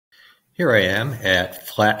Here I am at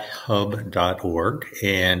flathub.org,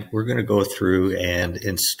 and we're going to go through and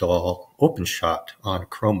install OpenShot on a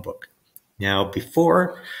Chromebook. Now,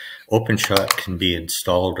 before OpenShot can be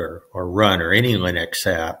installed or run or any Linux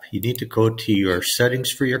app, you need to go to your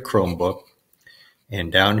settings for your Chromebook,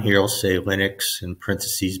 and down here it'll say Linux in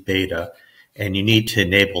parentheses beta, and you need to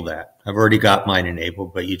enable that. I've already got mine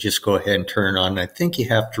enabled, but you just go ahead and turn it on. I think you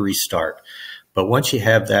have to restart, but once you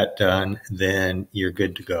have that done, then you're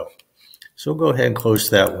good to go. So we'll go ahead and close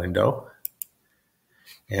that window,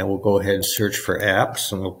 and we'll go ahead and search for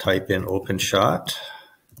apps, and we'll type in OpenShot,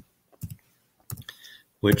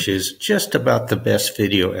 which is just about the best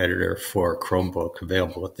video editor for a Chromebook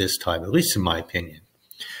available at this time, at least in my opinion.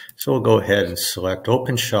 So we'll go ahead and select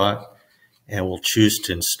OpenShot, and we'll choose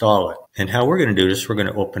to install it. And how we're going to do this, we're going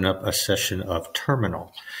to open up a session of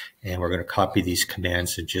Terminal, and we're going to copy these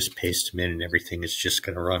commands and just paste them in, and everything is just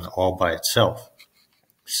going to run all by itself.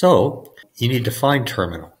 So you need to find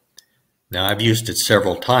Terminal. Now, I've used it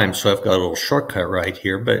several times, so I've got a little shortcut right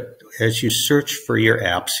here, but as you search for your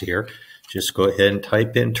apps here, just go ahead and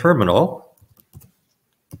type in Terminal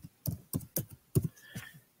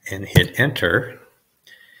and hit enter,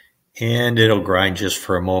 and it'll grind just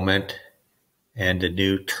for a moment, and a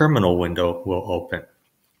new terminal window will open.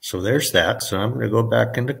 So there's that. So I'm going to go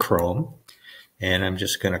back into Chrome, and I'm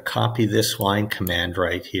just going to copy this line command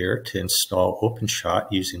right here to install OpenShot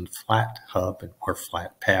using FlatHub or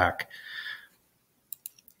Flatpak.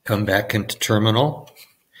 Come back into Terminal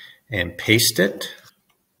and paste it.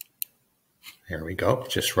 There we go.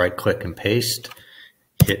 Just right click and paste.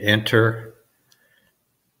 Hit enter.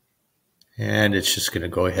 And it's just going to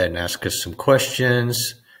go ahead and ask us some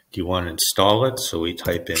questions. Do you want to install it? So we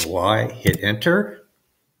type in Y, hit enter,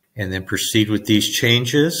 and then proceed with these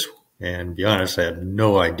changes. And to be honest, I have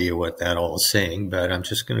no idea what that all is saying, but I'm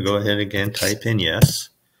just going to go ahead again, type in yes,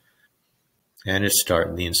 and it's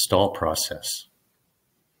starting the install process.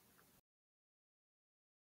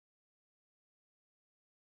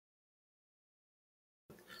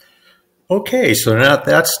 Okay, so now that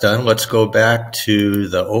that's done, let's go back to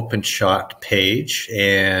the OpenShot page,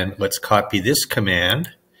 and let's copy this command,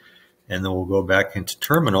 and then we'll go back into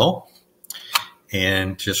Terminal,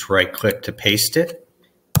 and just right-click to paste it.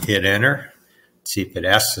 Hit enter, see if it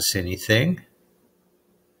asks us anything.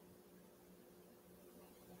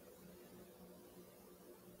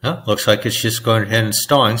 Oh, looks like it's just going ahead and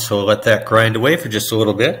installing, so we'll let that grind away for just a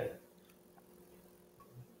little bit.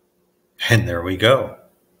 And there we go.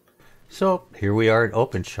 So here we are in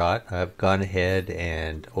OpenShot. I've gone ahead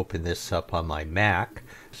and opened this up on my Mac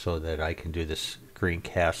so that I can do this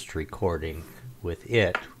screencast recording with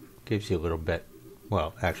it. Gives you a little bit,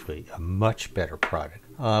 well, actually a much better product.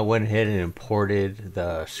 I went ahead and imported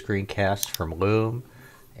the screencast from Loom,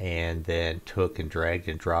 and then took and dragged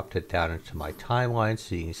and dropped it down into my timeline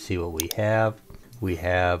so you can see what we have. We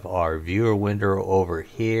have our viewer window over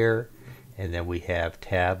here, and then we have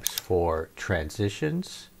tabs for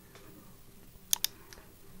transitions,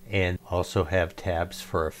 and also have tabs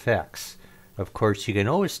for effects. Of course, you can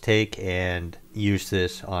always take and use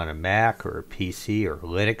this on a Mac or a PC or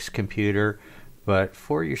Linux computer, but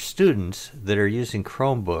for your students that are using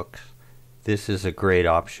Chromebooks, this is a great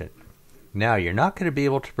option. Now, you're not going to be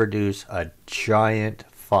able to produce a giant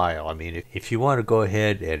file. I mean, if you want to go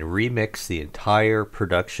ahead and remix the entire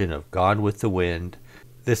production of Gone with the Wind,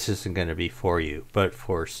 this isn't going to be for you. But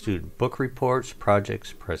for student book reports,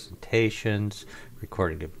 projects, presentations,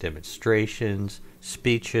 recording of demonstrations,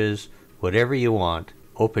 speeches, whatever you want,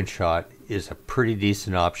 OpenShot is a pretty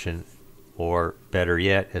decent option, or better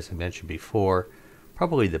yet, as I mentioned before,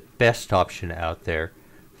 probably the best option out there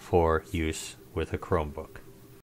for use with a Chromebook.